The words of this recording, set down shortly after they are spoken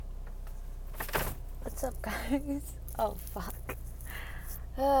What's up, guys? Oh, fuck.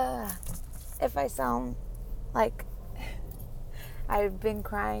 If I sound like I've been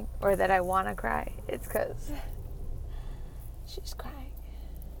crying or that I want to cry, it's because she's crying.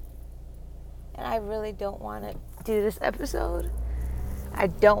 And I really don't want to do this episode. I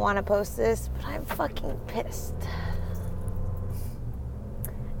don't want to post this, but I'm fucking pissed.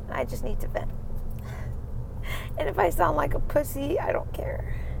 And I just need to vent. And if I sound like a pussy, I don't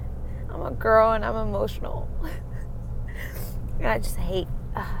care. I'm a girl and I'm emotional. And I just hate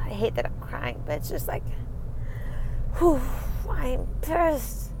that I'm crying, but it's just like, whew, I'm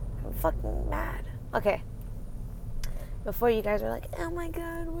pissed. I'm fucking mad. Okay. Before you guys are like, oh my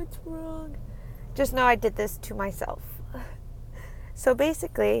God, what's wrong? Just know I did this to myself. So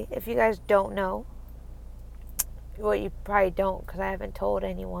basically, if you guys don't know, well, you probably don't because I haven't told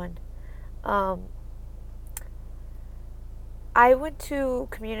anyone. I went to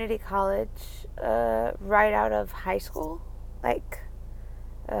community college right out of high school. Like,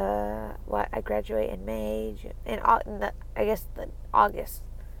 I graduate in May, August,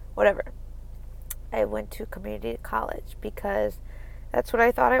 whatever. I went to community college because that's what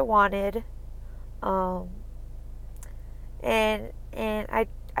I thought I wanted. And I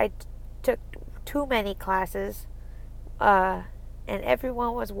took too many classes, and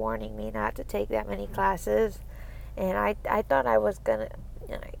everyone was warning me not to take that many classes. And I thought I was gonna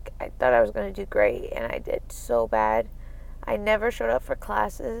do great, and I did so bad. I never showed up for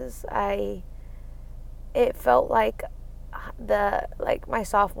classes. It felt like my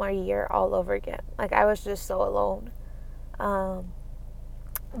sophomore year all over again. Like I was just so alone.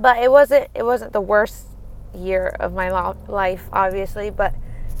 But it wasn't the worst year of my life, obviously. But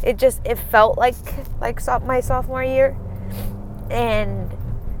it felt like my sophomore year, and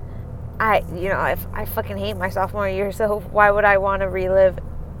I fucking hate my sophomore year, so why would I want to relive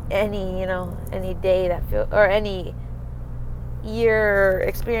any day that or any year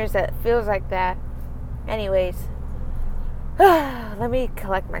experience that feels like that? Anyways, let me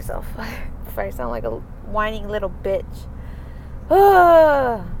collect myself before I sound like a whining little bitch.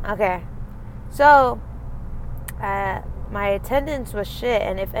 Okay, so my attendance was shit,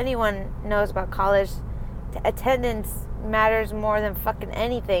 and if anyone knows about college, attendance matters more than fucking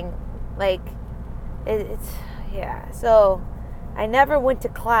anything. Like, yeah. So, I never went to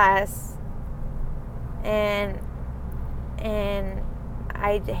class, and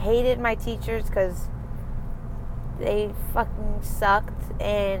I hated my teachers because they fucking sucked,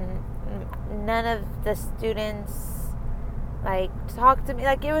 and none of the students, talked to me.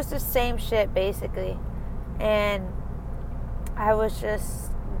 Like, it was the same shit, basically. And I was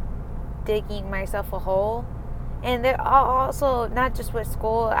just digging myself a hole. And they're also, not just with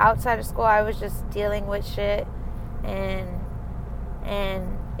school, outside of school, I was just dealing with shit, and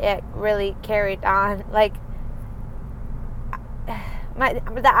it really carried on. Like,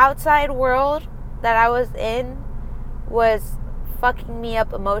 the outside world that I was in was fucking me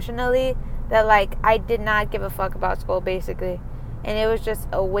up emotionally, that, I did not give a fuck about school, basically. And it was just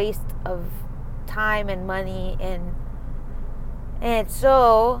a waste of time and money, and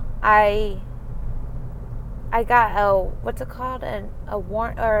so I got what's it called? A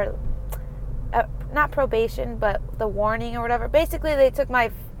warrant, or not probation, but the warning or whatever. Basically, they took my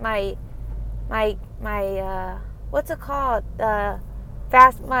what's it called? The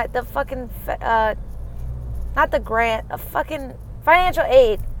fucking not the grant, a fucking financial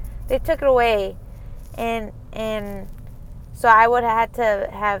aid. They took it away, and so I would have had to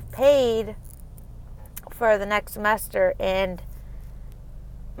have paid for the next semester, and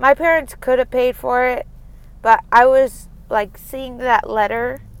my parents could have paid for it. But I was, seeing that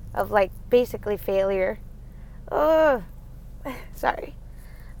letter of, basically failure. Oh, sorry.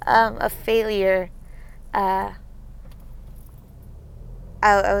 A failure. I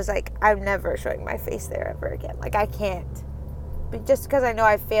was like, I'm never showing my face there ever again. I can't. But just because I know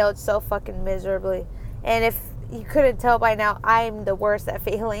I failed so fucking miserably. And if you couldn't tell by now, I'm the worst at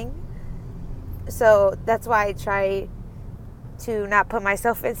failing. So that's why I try to not put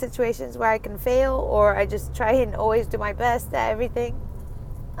myself in situations where I can fail, or I just try and always do my best at everything.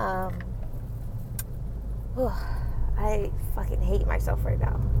 I fucking hate myself right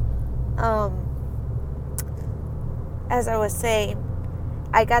now. As I was saying,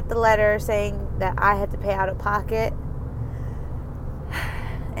 I got the letter saying that I had to pay out of pocket,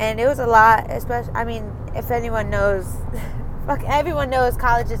 and it was a lot. Especially, I mean, if anyone knows, everyone knows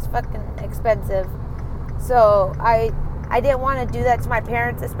college is fucking expensive. So I didn't want to do that to my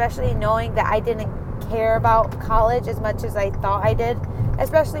parents, especially knowing that I didn't care about college as much as I thought I did,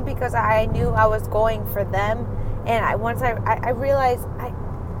 especially because I knew I was going for them. And once I realized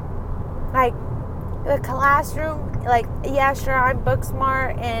the classroom, like, yeah, sure, I'm book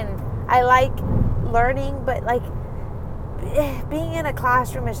smart and I like learning, but like being in a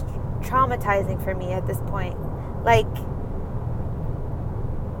classroom is traumatizing for me at this point. Like,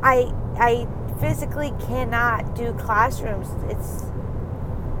 I physically cannot do classrooms. It's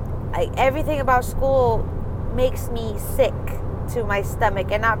like everything about school makes me sick to my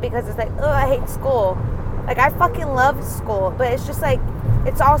stomach, and not because it's like, oh, I hate school. Like, I fucking love school, but it's just like,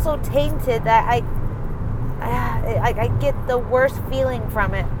 it's also tainted that I get the worst feeling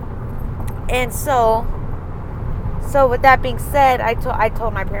from it. And so with that being said, I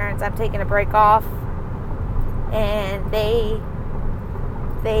told my parents I'm taking a break off, and they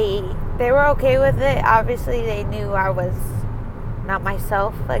were okay with it. Obviously, they knew I was not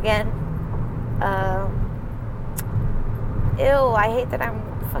myself again. Ew, I hate that I'm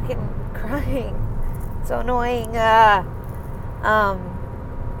fucking crying. It's so annoying.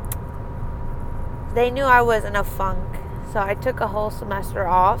 They knew I was in a funk, so I took a whole semester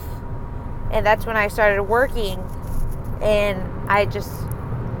off, and that's when I started working, and I just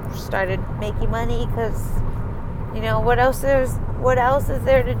started making money because, you know, what else is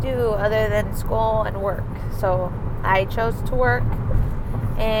there to do other than school and work? So I chose to work,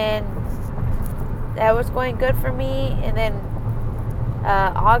 and that was going good for me. And then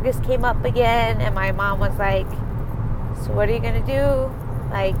August came up again, and my mom was like, so what are you gonna do?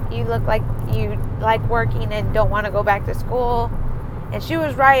 Like, you look like you like working and don't want to go back to school. And she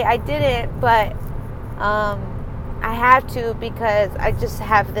was right, I didn't, but I had to, because I just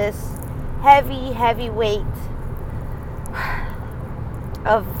have this heavy weight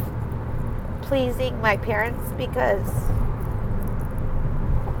of pleasing my parents, because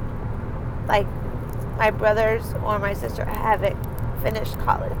like my brothers or my sister haven't finished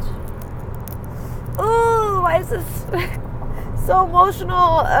college. Ooh, why is this so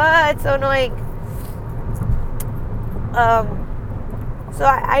emotional? It's so annoying. So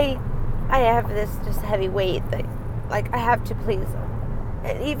I have this just heavy weight that, like, I have to please them.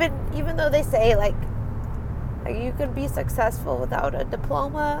 And even though they say like you could be successful without a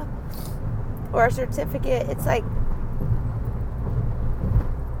diploma or a certificate, it's like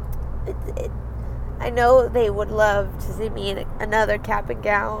I know they would love to see me in another cap and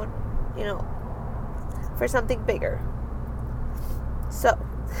gown, you know, for something bigger. So,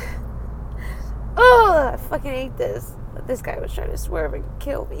 oh, I fucking hate this. This guy was trying to swerve and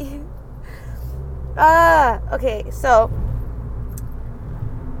kill me. Okay, so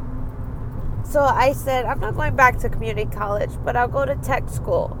I said I'm not going back to community college, but I'll go to tech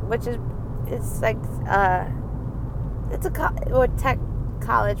school, which is, it's like or tech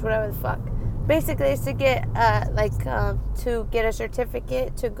college, whatever the fuck. Basically, it's to get to get a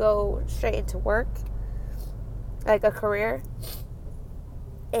certificate to go straight into work, like a career.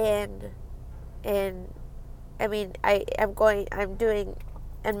 And I mean, I'm doing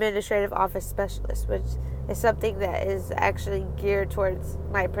administrative office specialist, which is something that is actually geared towards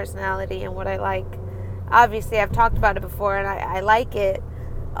my personality and what I like. Obviously, I've talked about it before, and I like it.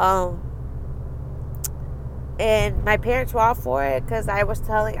 And my parents were all for it, because I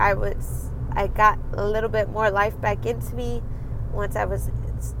got a little bit more life back into me once I was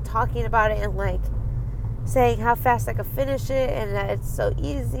talking about it and like saying how fast I could finish it and that it's so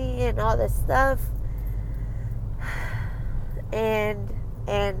easy and all this stuff. And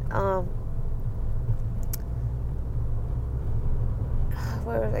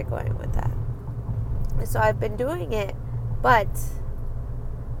where was I going with that? So I've been doing it, but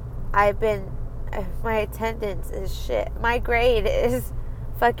my attendance is shit. My grade is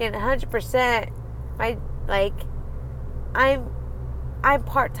fucking 100%. I'm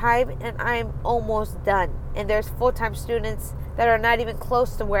part-time and I'm almost done. And there's full-time students that are not even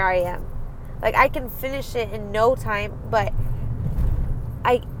close to where I am. Like, I can finish it in no time, but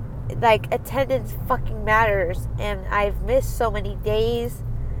attendance fucking matters, and I've missed so many days.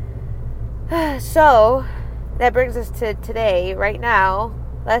 So that brings us to today. Right now,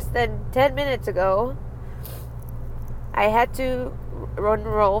 less than 10 minutes ago, I had to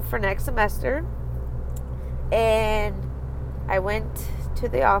enroll for next semester, and I went to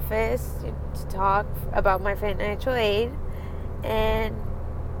the office to talk about my financial aid, and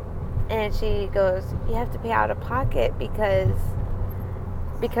she goes, you have to pay out of pocket because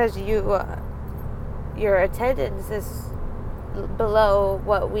your attendance is below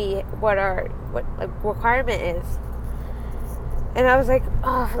what our requirement is. And I was like,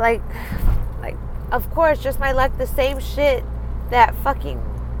 oh, like of course, just my luck, the same shit that fucking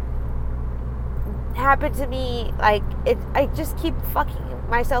happened to me, like, I just keep fucking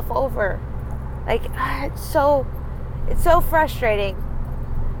myself over. Like, it's so frustrating,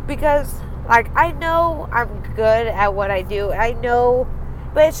 because Like, I know I'm good at what I do. I know,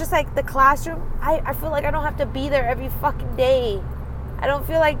 but it's just like the classroom. I feel like I don't have to be there every fucking day. I don't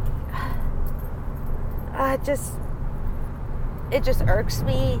feel like it just irks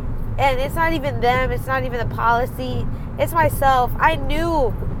me. And it's not even them. It's not even the policy. It's myself. I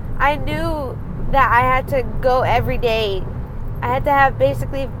knew that I had to go every day. I had to have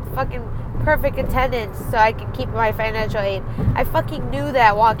basically fucking perfect attendance so I can keep my financial aid. I fucking knew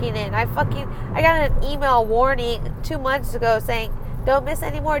that walking in. I got an email warning 2 months ago saying, don't miss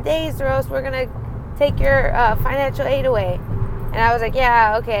any more days or else we're going to take your financial aid away. And I was like,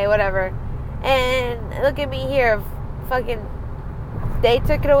 yeah, okay, whatever. And look at me here. Fucking, they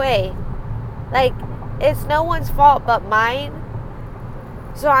took it away. Like, it's no one's fault but mine.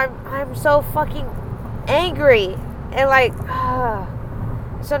 So I'm so fucking angry. And like,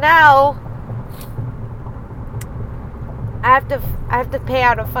 so now I have to pay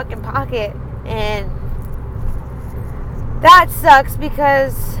out of fucking pocket, and that sucks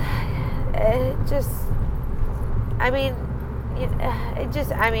because it just, it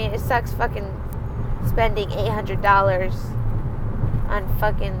sucks fucking spending $800 on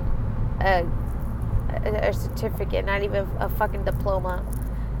fucking a certificate, not even a fucking diploma.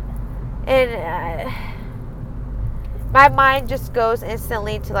 And my mind just goes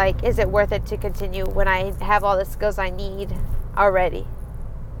instantly to like, is it worth it to continue when I have all the skills I need already?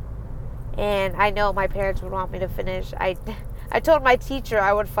 And I know my parents would want me to finish. I told my teacher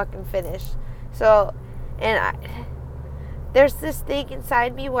I would fucking finish. So, there's this thing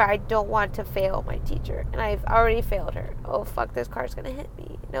inside me where I don't want to fail my teacher. And I've already failed her. Oh, fuck, this car's gonna hit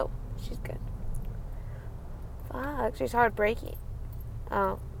me. Nope, she's good. Fuck, she's heartbreaking.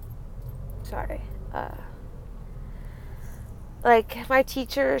 Oh, sorry. Like, my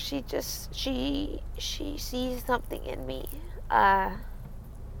teacher, she sees something in me. I'm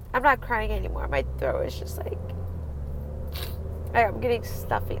not crying anymore. My throat is just like, I'm getting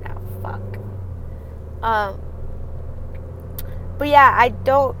stuffy now. Fuck. But yeah, I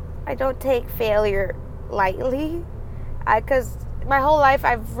don't take failure lightly. Cause my whole life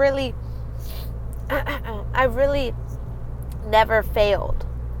I've really never failed.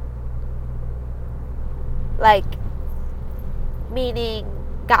 Like, meaning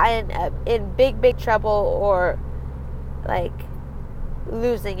gotten in big trouble or like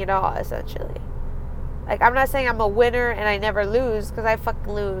losing it all, essentially. Like, I'm not saying I'm a winner and I never lose, because I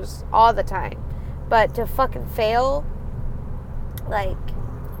fucking lose all the time. But to fucking fail, like,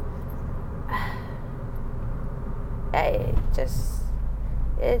 I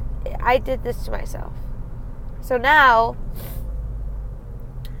did this to myself. So now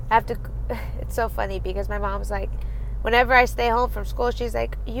I have to, it's so funny because my mom's like, whenever I stay home from school, she's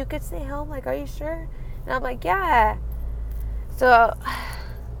like, you could stay home? Like, are you sure? And I'm like, yeah. So,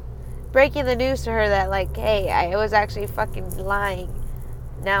 breaking the news to her that, like, hey, I was actually fucking lying.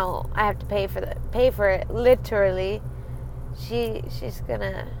 Now I have to pay for it, literally. She's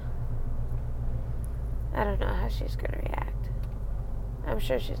gonna, I don't know how she's gonna react. I'm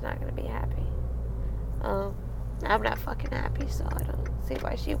sure she's not gonna be happy. I'm not fucking happy, so I don't see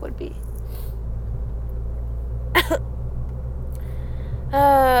why she would be.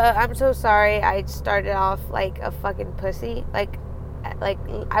 I'm so sorry I started off like a fucking pussy. Like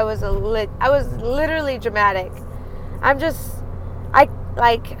I was literally dramatic. I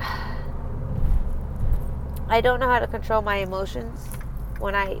don't know how to control my emotions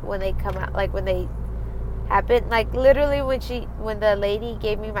when they come out, like when they happen. Like, literally when the lady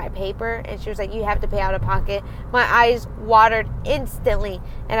gave me my paper and she was like, you have to pay out of pocket, my eyes watered instantly,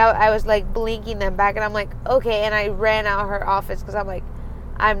 and I was like blinking them back, and I'm like, okay, and I ran out of her office because I'm like,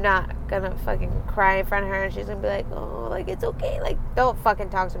 I'm not gonna fucking cry in front of her and she's gonna be like, oh, like, it's okay, like, don't fucking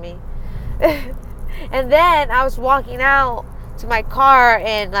talk to me. And then I was walking out to my car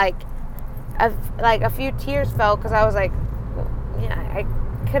and like a few tears fell because I was like, yeah, I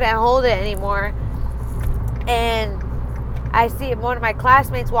couldn't hold it anymore. And I see one of my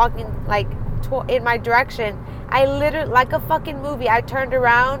classmates walking like in my direction. I literally, like a fucking movie, I turned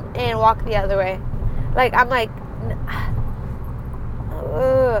around and walked the other way. Like, I'm like,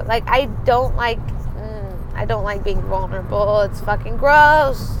 like, I don't like being vulnerable. It's fucking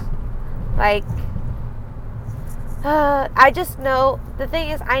gross. Like, I just know, the thing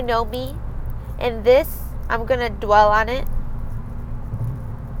is, I know me, and this, I'm gonna dwell on it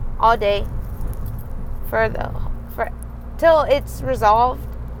all day till it's resolved,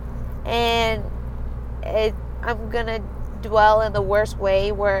 and I'm gonna dwell in the worst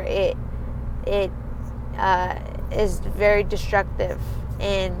way where it is very destructive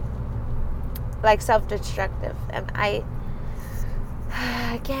and like self-destructive, and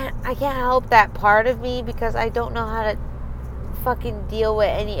I can't help that part of me because I don't know how to fucking deal with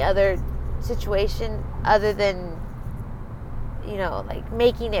any other situation other than, like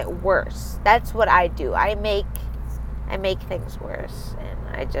making it worse. That's what I do. I make things worse, and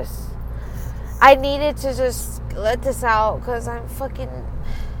I needed to just let this out because I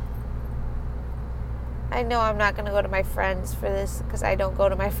know I'm not gonna go to my friends for this because I don't go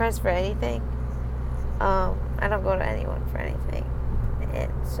to my friends for anything. I don't go to anyone for anything,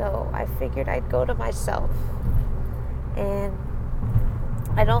 and so I figured I'd go to myself, and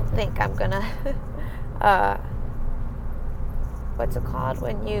I don't think I'm gonna what's it called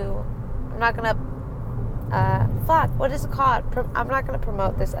when I'm not gonna what is it called? I'm not gonna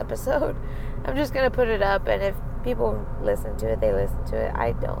promote this episode. I'm just gonna put it up, and if people listen to it, they listen to it.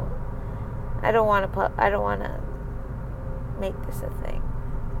 I don't want to make this a thing.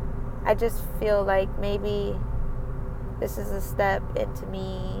 I just feel like maybe this is a step into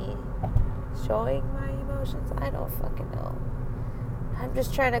me showing my emotions. I don't fucking know. I'm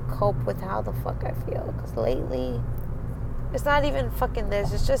just trying to cope with how the fuck I feel, because lately it's not even fucking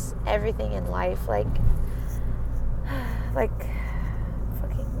this, it's just everything in life. Like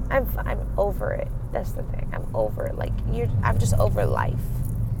fucking I'm over it. That's the thing. I'm over it. I'm just over life.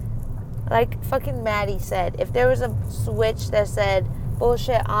 Like fucking Maddie said, if there was a switch that said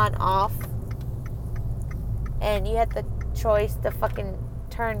bullshit on off and you had the choice to fucking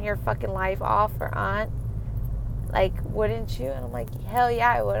turn your fucking life off or on, like, wouldn't you? And I'm like, hell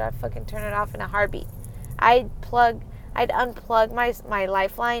yeah, I would. I'd fucking turn it off in a heartbeat. I'd unplug my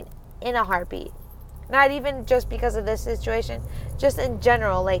lifeline in a heartbeat. Not even just because of this situation, just in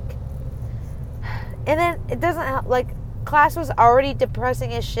general, like. And then it doesn't help, like, class was already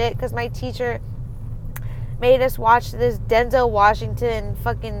depressing as shit because my teacher made us watch this Denzel Washington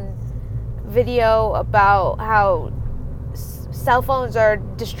fucking video about how cell phones are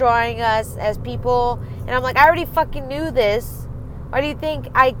destroying us as people. And I'm like, I already fucking knew this. Why do you think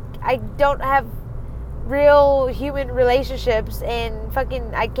I don't have real human relationships and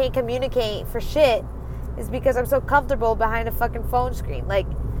fucking I can't communicate for shit? It's because I'm so comfortable behind a fucking phone screen. Like,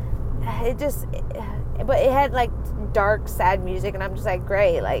 but it had like dark, sad music, and I'm just like,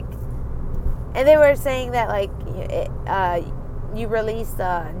 great. Like, and they were saying that like you release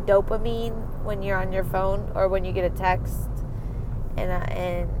dopamine when you're on your phone or when you get a text,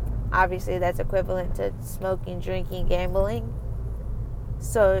 and obviously that's equivalent to smoking, drinking, gambling.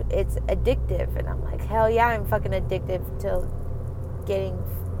 So it's addictive, and I'm like, hell yeah, I'm fucking addictive to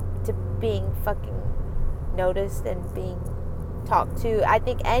being fucking noticed and being talked to. I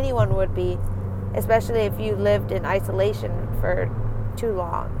think anyone would be, especially if you lived in isolation for too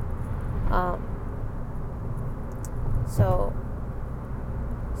long. So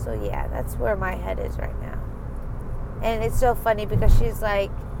yeah, that's where my head is right now. And it's so funny because she's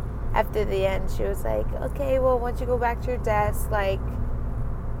like, after the end, she was like, okay, well, once you go back to your desk, like,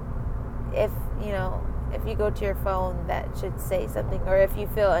 if you go to your phone, that should say something. Or if you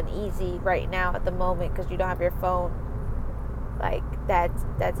feel uneasy right now at the moment because you don't have your phone, like,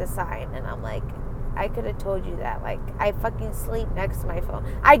 that's a sign. And I'm like, I could have told you that. Like, I fucking sleep next to my phone.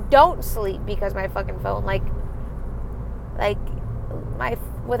 I don't sleep because my fucking phone, like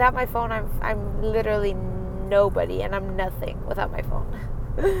without my phone, I'm literally nobody, and I'm nothing without my phone.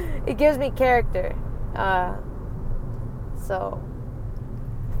 It gives me character. So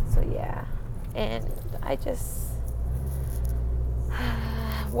yeah. And I just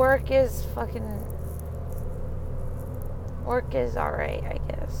work is alright, I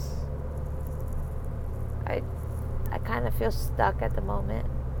guess. I kind of feel stuck at the moment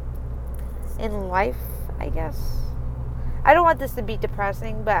in life, I guess. I don't want this to be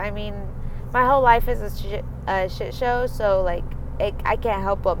depressing, but I mean, my whole life is a shit show, so like I can't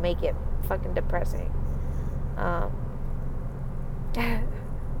help but make it fucking depressing.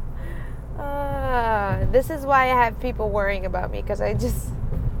 This is why I have people worrying about me, because I just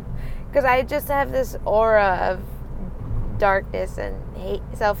have this aura of darkness and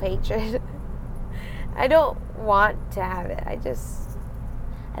self-hatred. I don't want to have it. I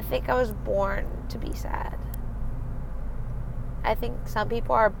think I was born to be sad. I think some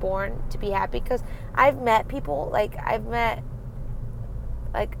people are born to be happy, because I've met people,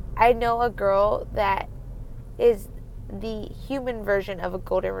 I know a girl that is the human version of a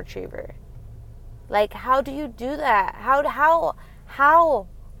golden retriever. Like, how do you do that? How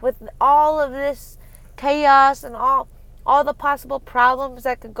with all of this chaos and all the possible problems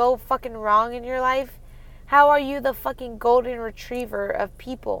that could go fucking wrong in your life, how are you the fucking golden retriever of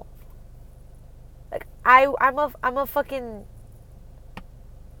people? Like, I'm a fucking,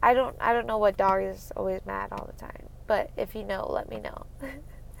 I don't know what dog is always mad all the time, But if you know, let me know.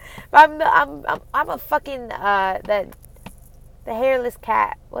 But I'm a fucking the hairless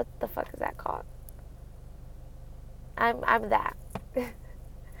cat. What the fuck is that called? I'm that.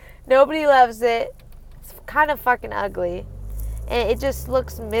 Nobody loves it. It's kind of fucking ugly, and it just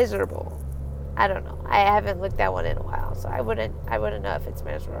looks miserable. I don't know. I haven't looked at one in a while, so I wouldn't know if it's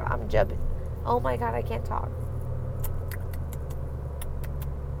miserable. I'm jubbing. Oh my god, I can't talk.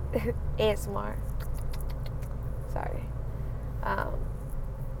 ASMR. Sorry.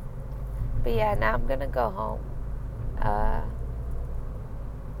 But yeah, now I'm gonna go home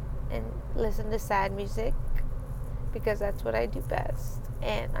and listen to sad music because that's what I do best.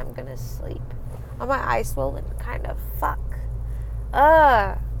 And I'm gonna sleep. Oh, my eyes swollen, kind of. Fuck.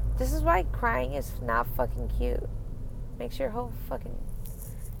 This is why crying is not fucking cute. Makes your whole fucking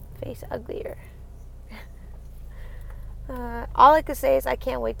face uglier. All I can say is I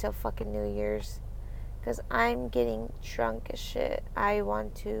can't wait till fucking New Year's, because I'm getting drunk as shit. I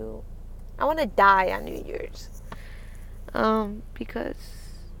want to die on New Year's. Because,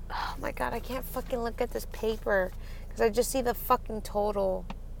 oh my god, I can't fucking look at this paper, because I just see the fucking total.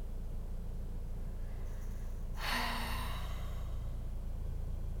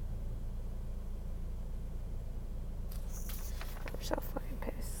 I'm so fucking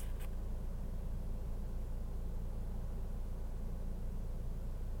pissed.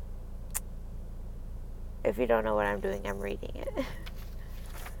 If you don't know what I'm doing, I'm reading it.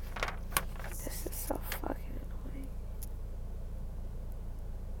 This is so fucking annoying.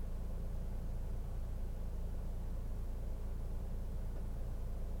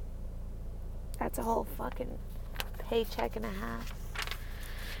 That's a whole fucking paycheck and a half.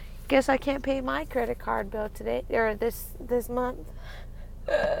 Guess I can't pay my credit card bill today, or this month.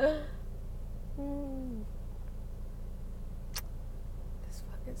 This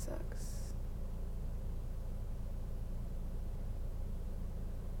fucking sucks.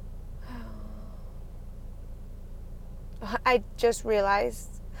 I just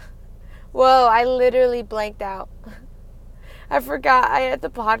realized. Whoa, I literally blanked out. I forgot I had the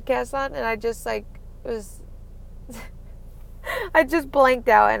podcast on, and I just I just blanked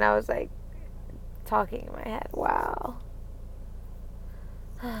out, and I was like talking in my head. Wow.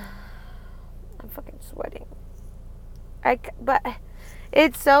 I'm fucking sweating. But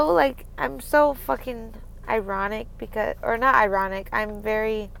it's so I'm so fucking ironic because, or not ironic, I'm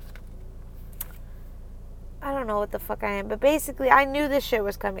very, I don't know what the fuck I am, but basically I knew this shit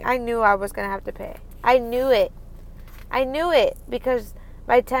was coming. I knew I was gonna have to pay. I knew it because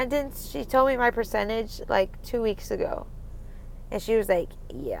my attendance, she told me my percentage 2 weeks ago. And she was like,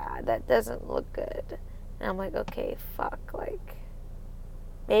 yeah, that doesn't look good. And I'm like, okay, fuck.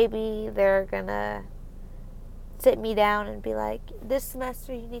 Maybe they're gonna sit me down and be like, this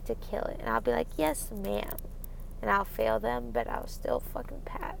semester you need to kill it. And I'll be like, yes, ma'am. And I'll fail them, but I'll still fucking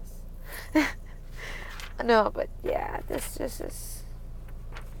pass. No, but yeah, this just is,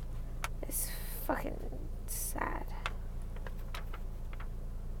 it's fucking sad.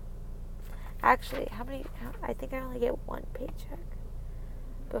 Actually, I think I only get one paycheck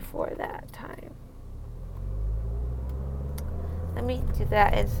before that time. Let me do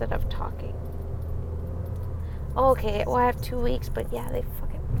that instead of talking. Okay, well I have 2 weeks, but yeah, they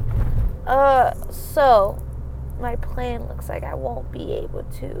fucking... So, my plan looks like I won't be able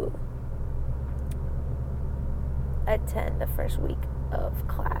to attend the first week of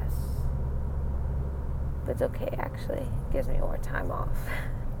class. But it's okay, actually. It gives me more time off.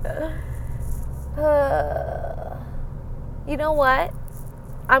 You know what?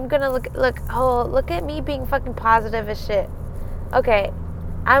 I'm gonna look at me being fucking positive as shit. Okay,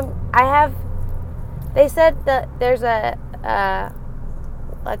 they said that there's a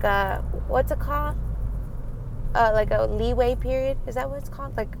what's it called? Like a leeway period. Is that what it's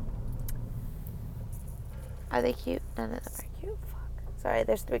called? Are they cute? None of them are cute. Fuck. Sorry,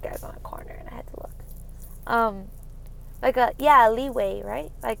 there's 3 guys on a corner and I had to look. A leeway,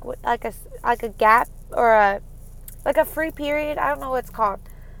 right? Like a gap or a free period. I don't know what it's called.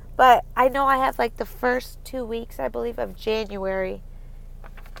 But I know I have the first 2 weeks, I believe, of January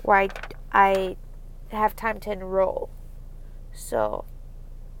where I have time to enroll. So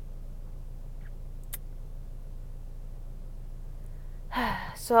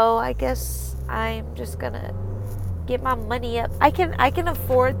I guess I'm just gonna get my money up. I can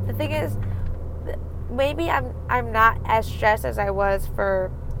afford. The thing is, maybe I'm not as stressed as I was for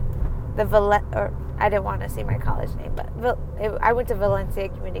the I didn't want to say my college name, but I went to Valencia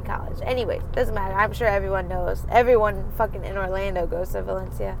Community College. Anyways, doesn't matter. I'm sure everyone knows. Everyone fucking in Orlando goes to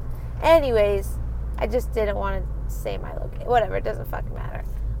Valencia. Anyways, I just didn't want to say my location. Whatever, it doesn't fucking matter.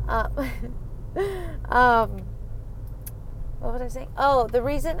 what was I saying? Oh, the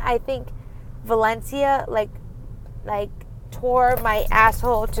reason I think Valencia like tore my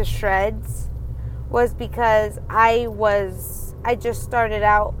asshole to shreds was because I just started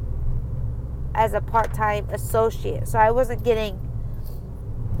out as a part-time associate, so I wasn't getting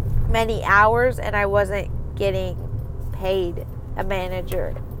many hours and I wasn't getting paid a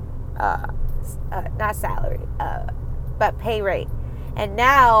manager not salary but pay rate. And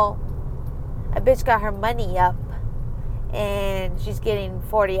now a bitch got her money up and she's getting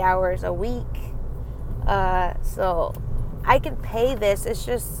 40 hours a week, so I can pay this. It's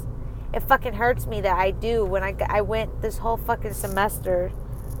just, it fucking hurts me that I do when I went this whole fucking semester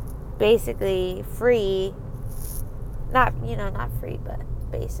basically free. Not free, but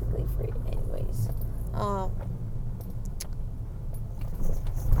basically free anyways.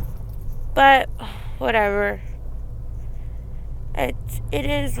 But whatever. It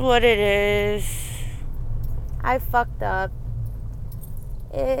is what it is. I fucked up.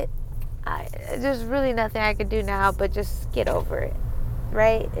 There's really nothing I can do now but just get over it.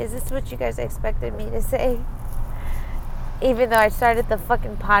 Right? Is this what you guys expected me to say? Even though I started the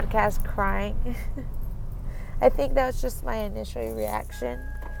fucking podcast crying. I think that was just my initial reaction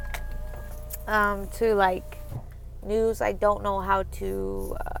to like news. I don't know how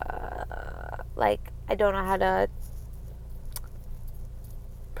to I don't know how to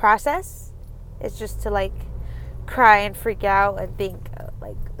process. It's just to like cry and freak out and think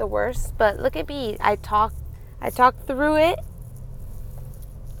like the worst. But look at me. I talked through it.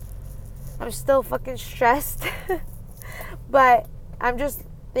 I'm still fucking stressed. But I'm just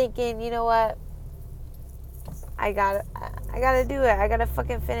thinking, you know what? I gotta do it. I gotta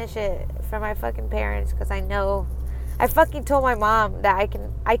fucking finish it for my fucking parents, because I know I fucking told my mom that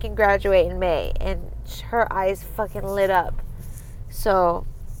I can graduate in May, and her eyes fucking lit up. So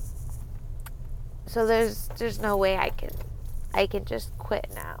there's no way I can just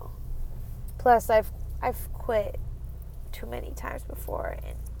quit now. Plus I've quit too many times before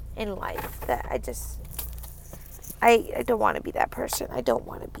in life that I don't want to be that person. I don't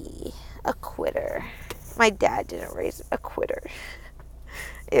want to be a quitter. My dad didn't raise a quitter.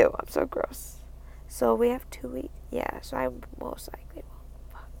 Ew, I'm so gross. So we have 2 weeks. Yeah, so I most likely will.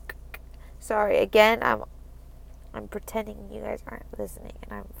 Fuck. Sorry, again, I'm pretending you guys aren't listening,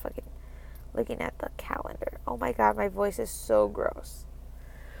 and I'm fucking looking at the calendar. Oh my god, my voice is so gross.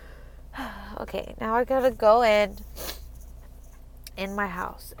 Okay, now I gotta go in my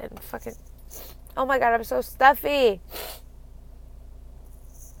house and fucking... Oh my god, I'm so stuffy.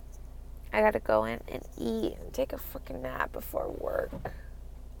 I gotta go in and eat and take a fucking nap before work.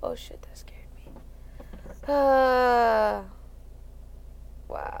 Oh shit, that scared me.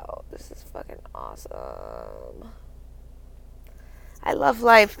 Wow, this is fucking awesome. I love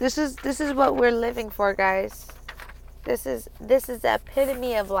life. This is what we're living for, guys. This is the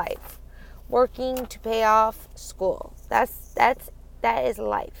epitome of life. Working to pay off school. That is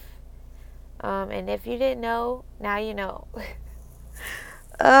life. And if you didn't know, now you know.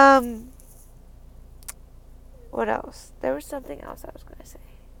 What else? There was something else I was gonna say.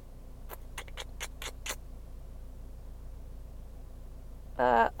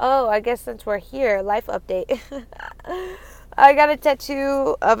 I guess since we're here, life update. I got a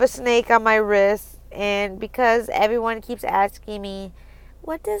tattoo of a snake on my wrist, and because everyone keeps asking me,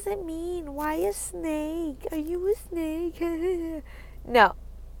 what does it mean? Why a snake? Are you a snake? No.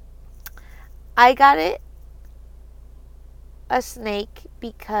 I got it a snake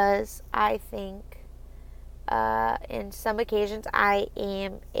because I think in some occasions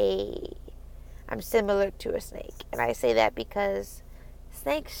I'm similar to a snake. And I say that because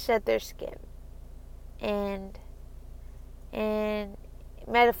snakes shed their skin. And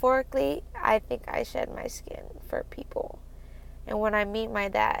metaphorically, I think I shed my skin for people. And what I mean by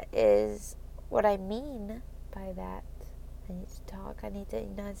that is, I need to talk, I need to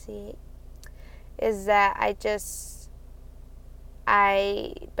enunciate, is that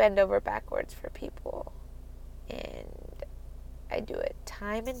I bend over backwards for people. And I do it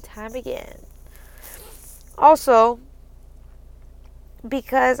time and time again. Also,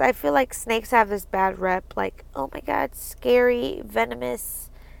 because I feel like snakes have this bad rep, like, oh my god, scary, venomous,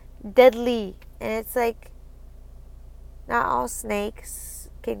 deadly. And it's like, not all snakes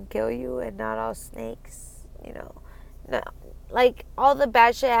can kill you, and not all snakes, no. Like, all the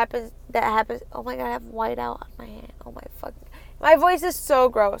bad shit happens. Oh my god, I have white out on my hand. Oh my fucking... My voice is so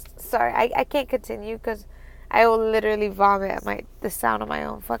gross. Sorry, I can't continue because I will literally vomit at the sound of my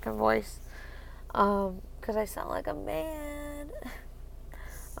own fucking voice. Because I sound like a man.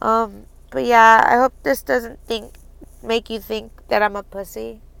 But yeah, I hope this doesn't make you think that I'm a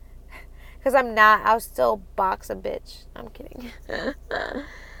pussy. Because I'm not. I'll still box a bitch. I'm kidding.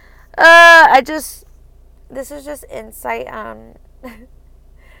 This is just insight on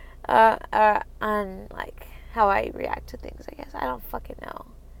like how I react to things, I guess. I don't fucking know.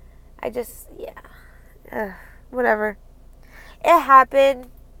 Whatever. It happened.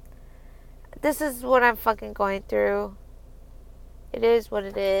 This is what I'm fucking going through. It is what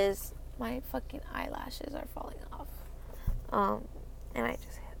it is. My fucking eyelashes are falling off. And I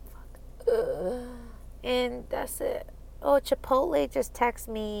just hit fuck. And that's it. Oh, Chipotle just texted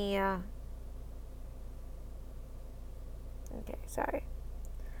me. Okay, sorry.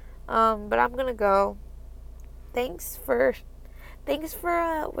 But I'm gonna go. Thanks for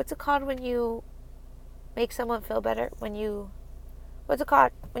what's it called when you make someone feel better? What's it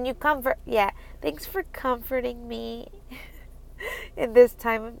called? When you comfort, yeah. Thanks for comforting me in this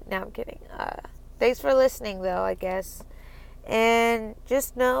time. No, I'm kidding. Thanks for listening, though, I guess. And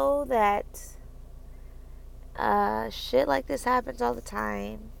just know that shit like this happens all the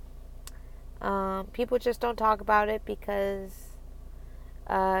time. People just don't talk about it because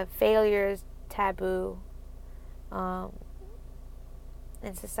failure is taboo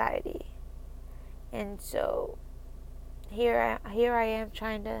in society. And so here I am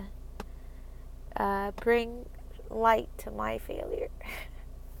trying to bring light to my failure.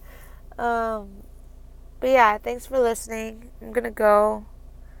 But yeah, thanks for listening. I'm gonna go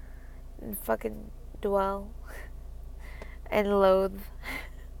and fucking dwell and loathe.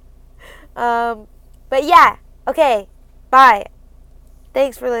 But yeah, okay, bye.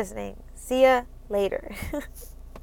 Thanks for listening. See ya later.